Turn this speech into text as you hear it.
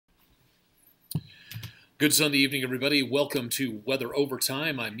Good Sunday evening, everybody. Welcome to Weather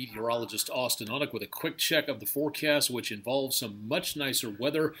Overtime. I'm meteorologist Austen Onek with a quick check of the forecast, which involves some much nicer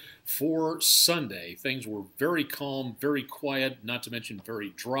weather for Sunday. Things were very calm, very quiet, not to mention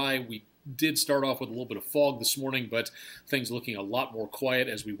very dry. We did start off with a little bit of fog this morning, but things looking a lot more quiet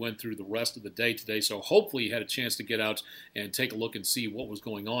as we went through the rest of the day today. So hopefully you had a chance to get out and take a look and see what was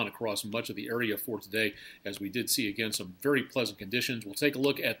going on across much of the area for today, as we did see, again, some very pleasant conditions. We'll take a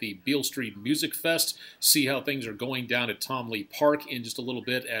look at the Beale Street Music Fest, see how things are going down at Tom Lee Park in just a little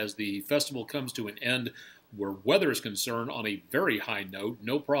bit as the festival comes to an end. Where weather is concerned, on a very high note,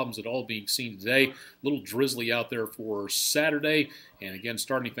 no problems at all being seen today. A little drizzly out there for Saturday, and again,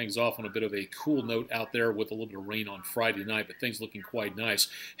 starting things off on a bit of a cool note out there with a little bit of rain on Friday night, but things looking quite nice.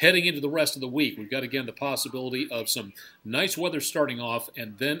 Heading into the rest of the week, we've got, again, the possibility of some nice weather starting off,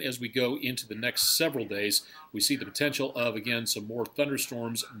 and then as we go into the next several days, we see the potential of, again, some more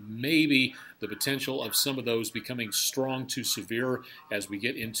thunderstorms, maybe the potential of some of those becoming strong to severe as we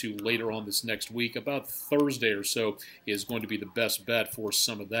get into later on this next week. About Thursday or so is going to be the best bet for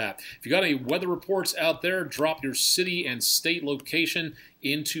some of that. If you got any weather reports out there, drop your city and state location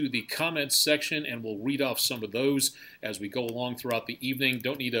into the comments section, and we'll read off some of those as we go along throughout the evening.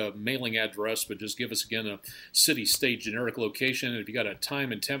 Don't need a mailing address, but just give us, again, a city, state, generic location. And if you got a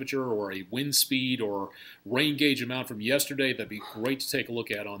time and temperature or a wind speed or rain gauge amount from yesterday, that'd be great to take a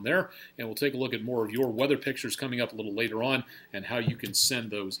look at on there. And we'll take a look at more of your weather pictures coming up a little later on and how you can send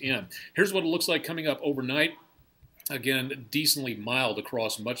those in. Here's what it looks like coming up overnight. Again, decently mild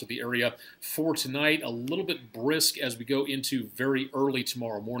across much of the area for tonight. A little bit brisk as we go into very early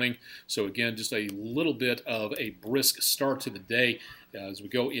tomorrow morning. So again, just a little bit of a brisk start to the day as we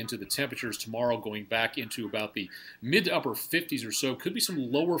go into the temperatures tomorrow, going back into about the mid to upper 50s or so. Could be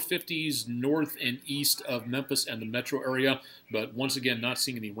some lower 50s north and east of Memphis and the metro area, but once again, not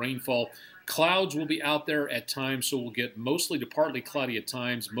seeing any rainfall. Clouds will be out there at times, so we'll get mostly to partly cloudy at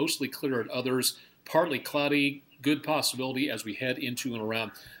times, mostly clear at others, partly cloudy. Good possibility as we head into and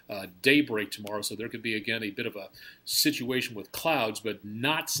around daybreak tomorrow. So there could be, again, a bit of a situation with clouds, but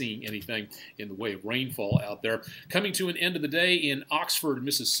not seeing anything in the way of rainfall out there. Coming to an end of the day in Oxford,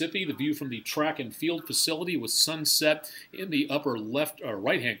 Mississippi, the view from the track and field facility with sunset in the upper left or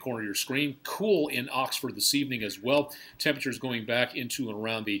right-hand corner of your screen. Cool in Oxford this evening as well. Temperatures going back into and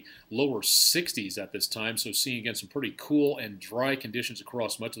around the lower 60s at this time. So seeing, again, some pretty cool and dry conditions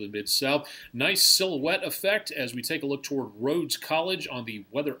across much of the Mid-South. Nice silhouette effect as we take a look toward Rhodes College on the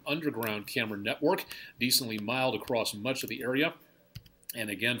Weather Underground camera network. Decently mild across much of the area.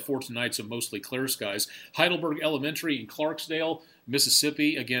 And again, for tonight, some mostly clear skies. Heidelberg Elementary in Clarksdale,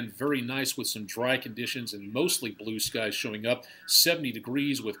 Mississippi, again, very nice with some dry conditions and mostly blue skies showing up. 70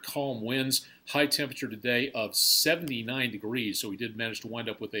 degrees with calm winds. High temperature today of 79 degrees, so we did manage to wind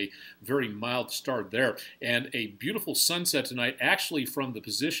up with a very mild start there. And a beautiful sunset tonight, actually from the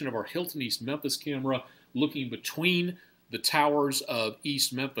position of our Hilton East Memphis camera, looking between the towers of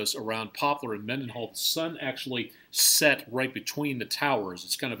East Memphis around Poplar and Mendenhall. The sun actually set right between the towers.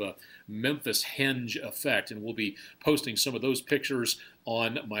 It's kind of a Memphis henge effect, and we'll be posting some of those pictures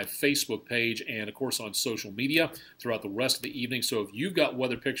on my Facebook page and, of course, on social media throughout the rest of the evening. So if you've got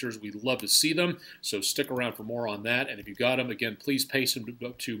weather pictures, we'd love to see them. So stick around for more on that. And if you got them, again, please paste them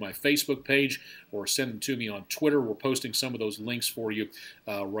to my Facebook page or send them to me on Twitter. We're posting some of those links for you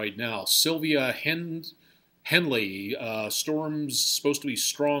right now. Sylvia Henley, storms supposed to be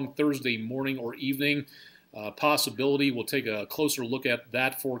strong Thursday morning or evening. Possibility. We'll take a closer look at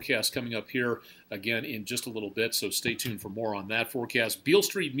that forecast coming up here again in just a little bit, so stay tuned for more on that forecast. Beale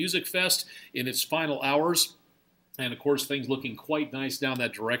Street Music Fest in its final hours. And, of course, things looking quite nice down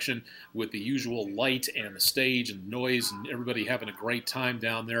that direction with the usual light and the stage and noise and everybody having a great time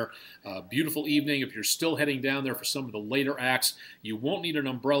down there. Beautiful evening. If you're still heading down there for some of the later acts, you won't need an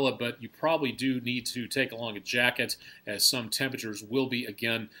umbrella, but you probably do need to take along a jacket, as some temperatures will be,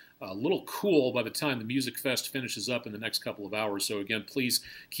 again, a little cool by the time the Music Fest finishes up in the next couple of hours. So, again, please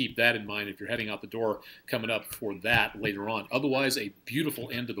keep that in mind if you're heading out the door coming up for that later on. Otherwise, a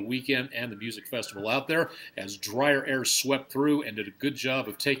beautiful end to the weekend and the Music Festival out there as drier air swept through and did a good job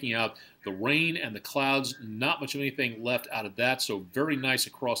of taking out the rain and the clouds. Not much of anything left out of that, so very nice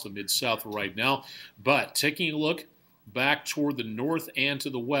across the Mid-South right now. But taking a look back toward the north and to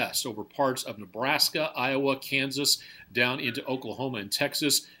the west over parts of Nebraska, Iowa, Kansas, down into Oklahoma and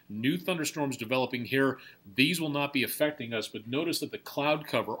Texas. New thunderstorms developing here. These will not be affecting us, but notice that the cloud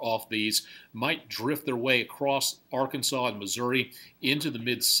cover off these might drift their way across Arkansas and Missouri into the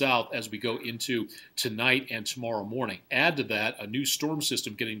Mid-South as we go into tonight and tomorrow morning. Add to that a new storm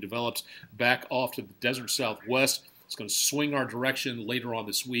system getting developed back off to the desert Southwest. It's going to swing our direction later on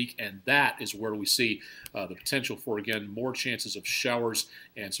this week, and that is where we see the potential for, again, more chances of showers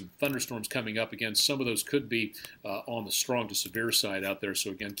and some thunderstorms coming up. Again, some of those could be on the strong to severe side out there.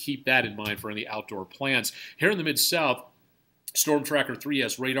 So, again, keep that in mind for any outdoor plans. Here in the Mid-South, Storm Tracker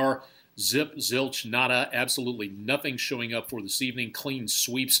 3S radar, zip, zilch, nada, absolutely nothing showing up for this evening. Clean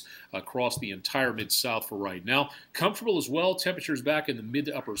sweeps across the entire Mid-South for right now. Comfortable as well. Temperatures back in the mid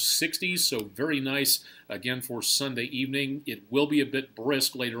to upper 60s, so very nice again for Sunday evening. It will be a bit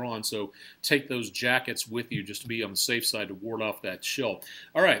brisk later on, so take those jackets with you just to be on the safe side to ward off that chill.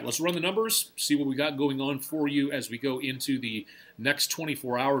 All right, let's run the numbers, see what we got going on for you as we go into the next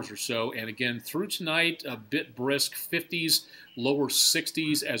 24 hours or so. And again, through tonight, a bit brisk, 50s, lower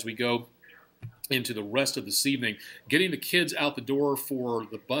 60s as we go into the rest of this evening. Getting the kids out the door for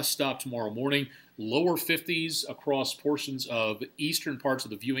the bus stop tomorrow morning, lower 50s across portions of eastern parts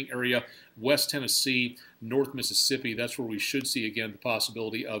of the viewing area, West Tennessee, North Mississippi. That's where we should see, again, the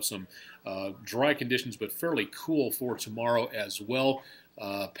possibility of some dry conditions, but fairly cool for tomorrow as well.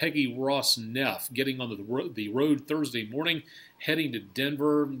 Peggy Ross Neff getting on the road Thursday morning, heading to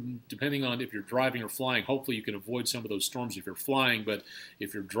Denver. Depending on if you're driving or flying, hopefully you can avoid some of those storms if you're flying, but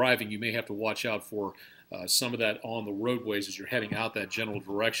if you're driving, you may have to watch out for some of that on the roadways as you're heading out that general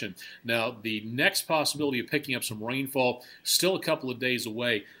direction. Now, the next possibility of picking up some rainfall, still a couple of days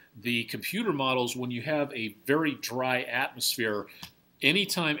away. The computer models, when you have a very dry atmosphere,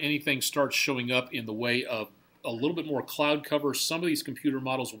 anytime anything starts showing up in the way of a little bit more cloud cover, some of these computer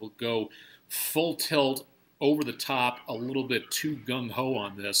models will go full tilt, over the top, a little bit too gung-ho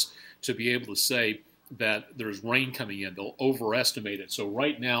on this to be able to say that there's rain coming in. They'll overestimate it. So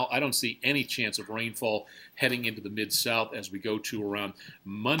right now, I don't see any chance of rainfall heading into the Mid-South as we go to around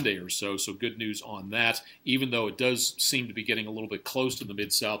Monday or so. So good news on that. Even though it does seem to be getting a little bit close to the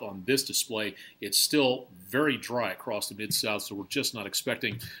Mid-South on this display, it's still very dry across the Mid-South, so we're just not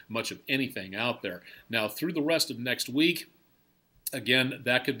expecting much of anything out there. Now, through the rest of next week, again,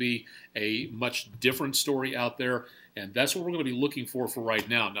 that could be a much different story out there, and that's what we're going to be looking for right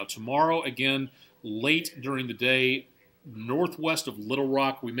now. Now, tomorrow, again, late during the day, northwest of Little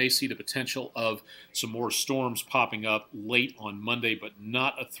Rock, we may see the potential of some more storms popping up late on Monday, but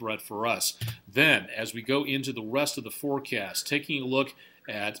not a threat for us. Then, as we go into the rest of the forecast, taking a look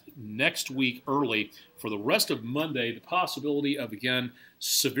at next week early, for the rest of Monday, the possibility of, again,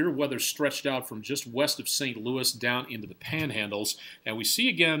 severe weather stretched out from just west of St. Louis down into the panhandles. And we see,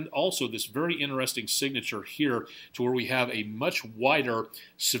 again, also this very interesting signature here to where we have a much wider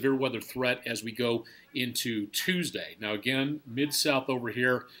severe weather threat as we go into Tuesday. Now, again, Mid-South over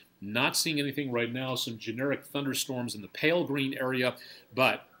here, not seeing anything right now, some generic thunderstorms in the pale green area,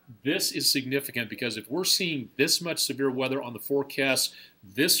 but this is significant because if we're seeing this much severe weather on the forecast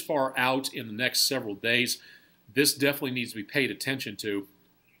this far out in the next several days, this definitely needs to be paid attention to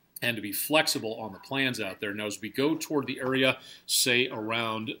and to be flexible on the plans out there. Now, as we go toward the area, say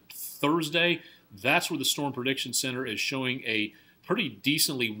around Thursday, that's where the Storm Prediction Center is showing a pretty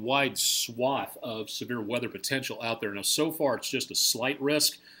decently wide swath of severe weather potential out there. Now, so far, it's just a slight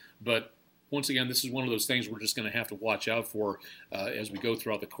risk, but once again, this is one of those things we're just going to have to watch out for as we go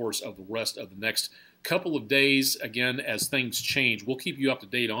throughout the course of the rest of the next couple of days. Again, as things change, we'll keep you up to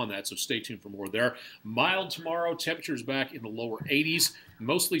date on that, so stay tuned for more there. Mild tomorrow, temperatures back in the lower 80s.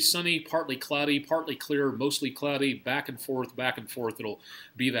 Mostly sunny, partly cloudy, partly clear, mostly cloudy, back and forth, back and forth. It'll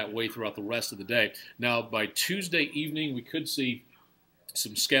be that way throughout the rest of the day. Now, by Tuesday evening, we could see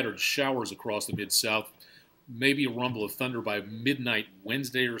some scattered showers across the Mid-South. Maybe a rumble of thunder by midnight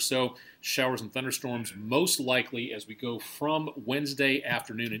Wednesday or so. Showers and thunderstorms most likely as we go from Wednesday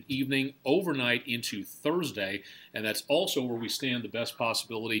afternoon and evening overnight into Thursday, and that's also where we stand the best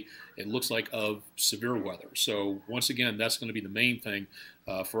possibility, it looks like, of severe weather. So once again, that's going to be the main thing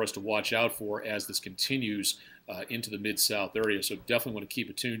for us to watch out for as this continues into the Mid-South area. So definitely want to keep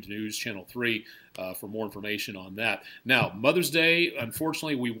it tuned to News Channel 3 for more information on that. Now, Mother's Day,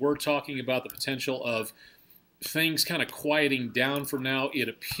 unfortunately, we were talking about the potential of things kind of quieting down for now. It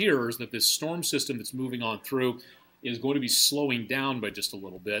appears that this storm system that's moving on through is going to be slowing down by just a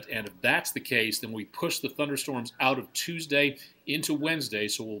little bit. And if that's the case, then we push the thunderstorms out of Tuesday into Wednesday.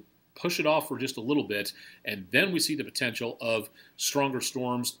 So we'll push it off for just a little bit. And then we see the potential of stronger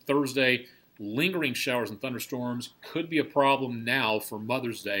storms Thursday. Lingering showers and thunderstorms could be a problem now for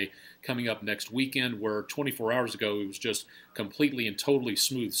Mother's Day coming up next weekend, where 24 hours ago it was just completely and totally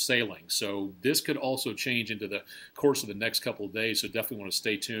smooth sailing. So this could also change into the course of the next couple of days, so definitely want to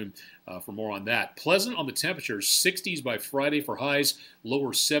stay tuned for more on that. Pleasant on the temperatures, 60s by Friday for highs,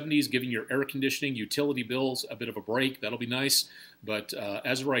 lower 70s, giving your air conditioning, utility bills a bit of a break. That'll be nice. But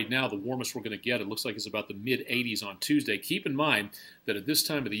as of right now, the warmest we're going to get, it looks like it's about the mid-80s on Tuesday. Keep in mind that at this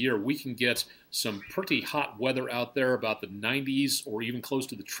time of the year, we can get some pretty hot weather out there, about the 90s or even close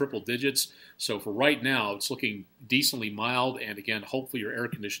to the triple digits. So for right now, it's looking decently mild. And again, hopefully your air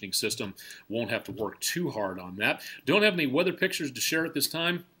conditioning system won't have to work too hard on that. Don't have any weather pictures to share at this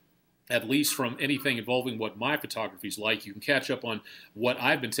time, at least from anything involving what my photography is like. You can catch up on what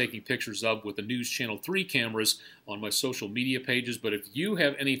I've been taking pictures of with the News Channel 3 cameras on my social media pages. But if you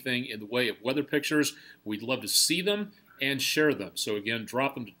have anything in the way of weather pictures, we'd love to see them and share them. So again,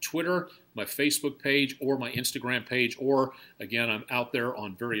 drop them to Twitter, my Facebook page, or my Instagram page, or again, I'm out there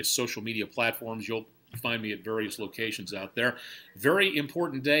on various social media platforms. You'll find me at various locations out there. Very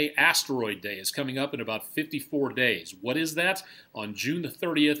important day, Asteroid Day, is coming up in about 54 days. What is that? On June the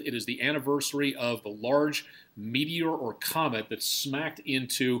 30th, it is the anniversary of the large meteor or comet that smacked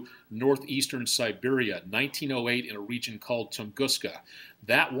into northeastern Siberia, 1908, in a region called Tunguska.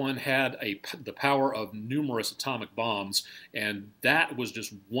 That one had the power of numerous atomic bombs, and that was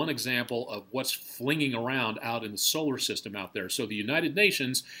just one example of what's flinging around out in the solar system out there. So the United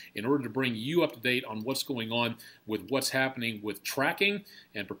Nations, in order to bring you up to date on what's going on with what's happening with tracking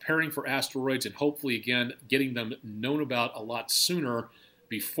and preparing for asteroids, and hopefully, again, getting them known about a lot sooner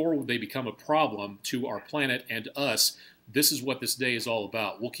before they become a problem to our planet and to us, this is what this day is all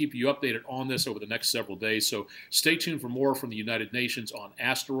about. We'll keep you updated on this over the next several days, so stay tuned for more from the United Nations on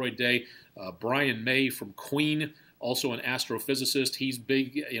Asteroid Day. Brian May from Queen, also an astrophysicist, he's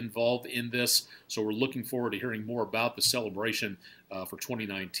big involved in this, so we're looking forward to hearing more about the celebration for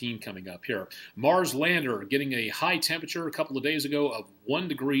 2019 coming up here. Mars lander getting a high temperature a couple of days ago of 1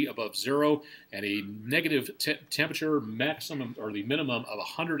 degree above zero and a negative temperature maximum or the minimum of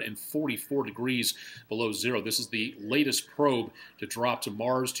 144 degrees below zero. This is the latest probe to drop to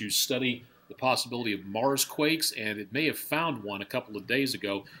Mars to study the possibility of Mars quakes, and it may have found one a couple of days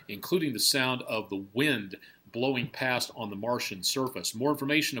ago, including the sound of the wind blowing past on the Martian surface. More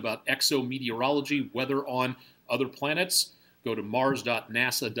information about exometeorology, weather on other planets, go to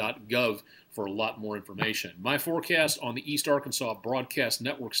mars.nasa.gov for a lot more information. My forecast on the East Arkansas Broadcast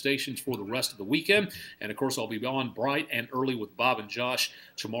Network stations for the rest of the weekend. And of course, I'll be on bright and early with Bob and Josh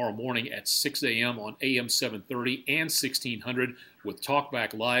tomorrow morning at 6 a.m. on AM 730 and 1600 with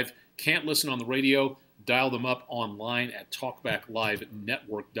Talkback Live. Can't listen on the radio? Dial them up online at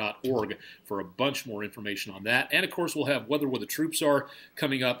talkbacklivenetwork.org for a bunch more information on that. And, of course, we'll have Weather Where the Troops Are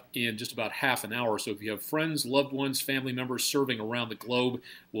coming up in just about half an hour. So if you have friends, loved ones, family members serving around the globe,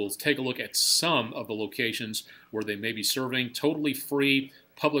 we'll take a look at some of the locations where they may be serving. Totally free,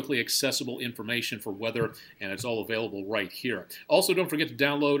 publicly accessible information for weather, and it's all available right here. Also, don't forget to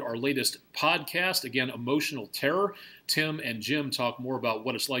download our latest podcast, again, Emotional Terror. Tim and Jim talk more about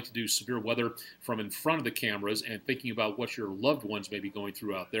what it's like to do severe weather from in front of the cameras and thinking about what your loved ones may be going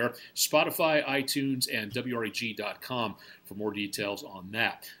through out there. Spotify, iTunes, and WREG.com for more details on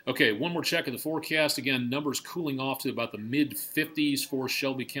that. Okay, one more check of the forecast. Again, numbers cooling off to about the mid-50s for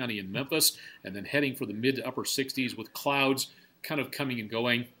Shelby County and Memphis, and then heading for the mid to upper 60s with clouds kind of coming and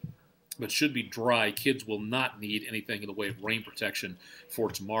going, but should be dry. Kids will not need anything in the way of rain protection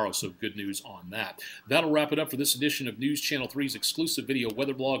for tomorrow, so good news on that. That'll wrap it up for this edition of News Channel 3's exclusive video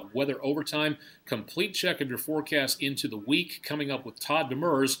weather blog, Weather Overtime. Complete check of your forecast into the week coming up with Todd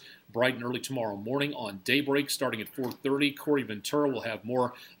Demers bright and early tomorrow morning on Daybreak starting at 4:30. Corey Ventura will have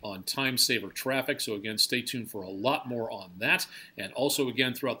more on time saver traffic, so again, stay tuned for a lot more on that. And also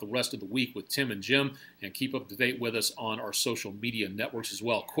again throughout the rest of the week with Tim and Jim, and keep up to date with us on our social media networks as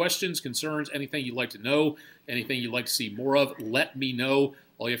well. Questions, concerns, anything you'd like to know, anything you'd like to see more of, let me know.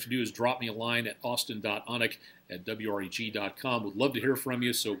 All you have to do is drop me a line at austen.onek@WREG.com. Would love to hear from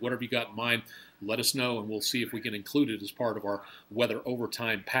you, so whatever you got in mind, let us know, and we'll see if we can include it as part of our Weather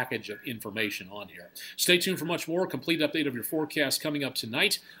Overtime package of information on here. Stay tuned for much more. Complete update of your forecast coming up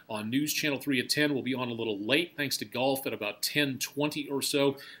tonight on News Channel 3 at 10. We'll be on a little late thanks to golf at about 10:20 or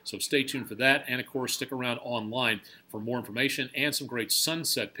so, so stay tuned for that. And, of course, stick around online for more information and some great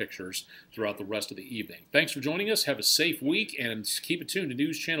sunset pictures throughout the rest of the evening. Thanks for joining us. Have a safe week, and keep it tuned to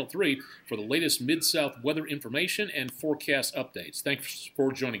News Channel 3 for the latest Mid-South weather information and forecast updates. Thanks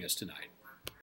for joining us tonight.